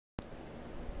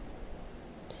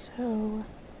so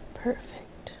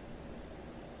perfect.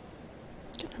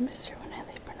 Gonna miss her when I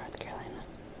leave for North Carolina.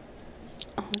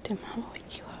 Oh, did Mama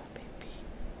wake you up, baby?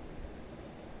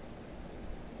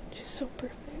 She's so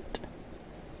perfect.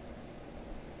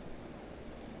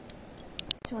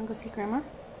 Do you wanna go see Grandma?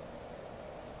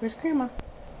 Where's Grandma?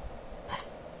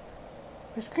 Buzz.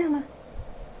 Where's Grandma?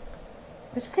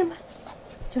 Where's Grandma?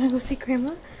 Do you wanna go see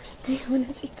Grandma? Do you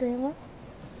wanna see Grandma?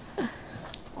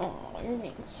 Oh, you're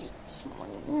being cute this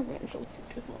morning. You're being so cute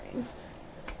this morning.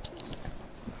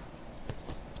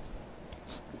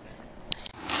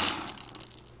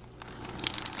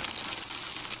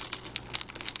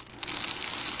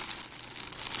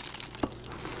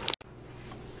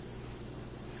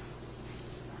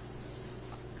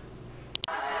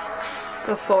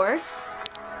 Before,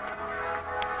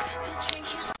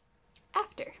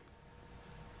 after.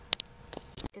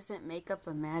 Isn't makeup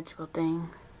a magical thing?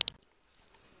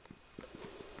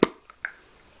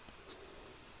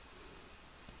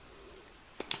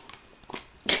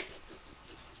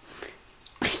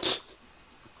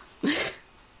 So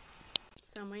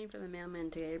I'm waiting for the mailman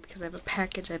today because I have a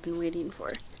package I've been waiting for.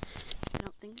 I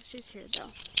don't think she's here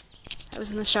though. I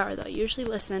was in the shower though. I usually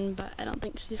listen, but I don't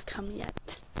think she's come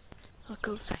yet. I'll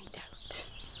go find out.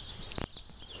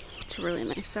 It's really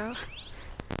nice out.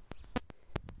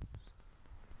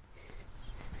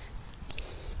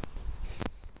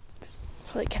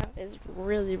 Holy cow, it's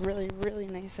really, really, really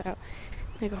nice out.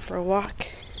 I'm gonna go for a walk.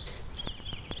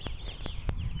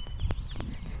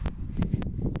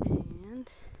 And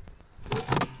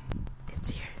it's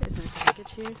here. Is my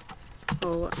package here?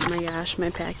 Oh my gosh, my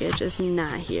package is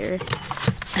not here.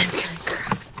 I'm gonna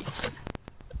cry.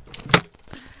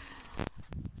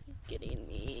 Getting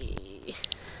me.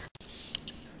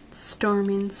 It's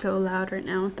storming so loud right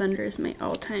now. Thunder is my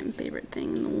all-time favorite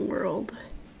thing in the world.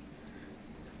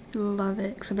 I love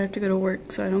it, except I have to go to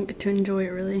work, so I don't get to enjoy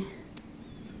it really.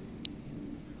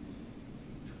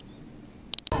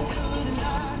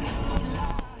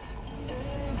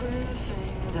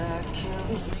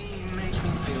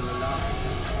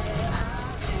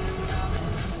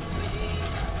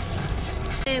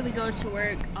 Today we go to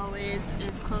work always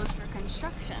is closed for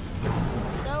construction,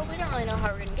 so we don't really know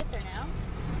how we're gonna get there now,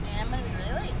 and I'm gonna be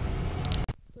really late.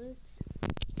 Let's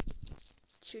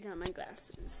shoot out my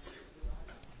glasses.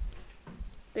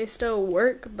 They still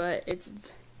work, but it's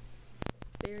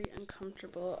very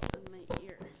uncomfortable on my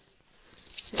ear.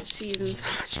 She's in so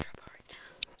much trouble right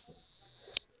now.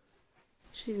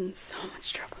 She's in so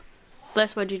much trouble.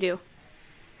 Bless, what'd you do?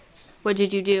 What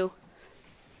did you do?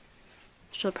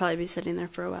 She'll probably be sitting there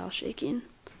for a while shaking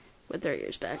with her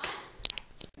ears back.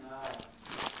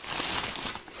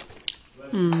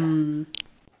 This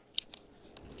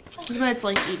is what it's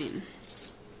like eating.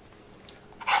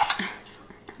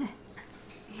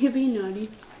 You're being naughty.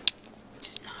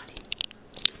 Naughty.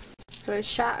 So I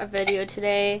shot a video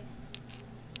today,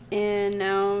 and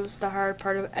now it's the hard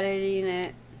part of editing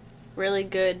it really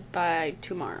good by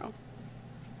tomorrow.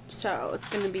 So it's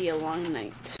gonna be a long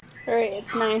night. Alright,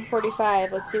 it's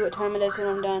 9:45. Let's see what time it is when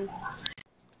I'm done.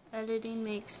 Editing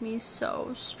makes me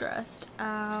so stressed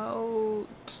out.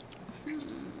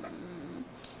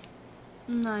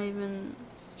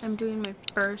 I'm doing my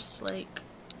first like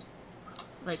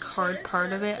hard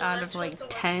part of it out of like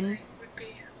 10,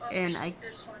 and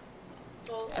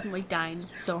I'm like dying.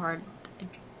 It's so hard.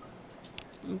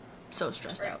 I'm so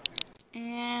stressed out.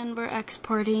 And we're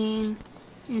exporting,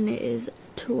 and it is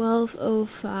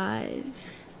 12:05.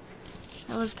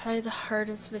 That was probably the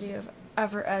hardest video I've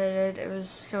ever edited. It was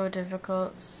so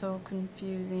difficult, so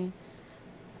confusing.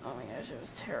 Oh my gosh, it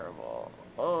was terrible.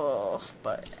 Oh,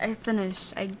 but I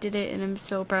finished. I did it, and I'm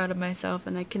so proud of myself,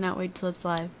 and I cannot wait till it's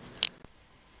live.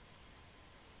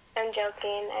 I'm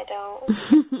joking, I don't.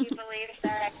 You believe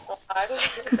that I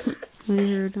vlogged? I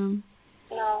heard him.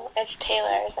 No, it's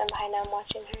Taylor's. I'm behind, I'm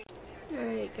watching her.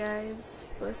 Alright guys,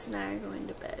 Bliss and I are going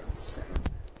to bed, so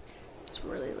it's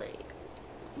really late.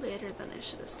 Later than I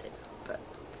should have stayed up, but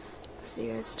I'll see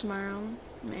you guys tomorrow.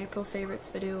 My April favorites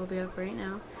video will be up right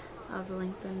now. I'll have the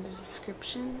link in the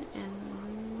description,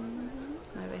 and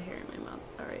I have a hair in my mouth.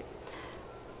 Alright,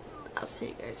 I'll see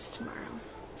you guys tomorrow.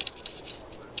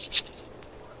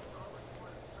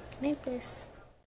 Good night, Bliss.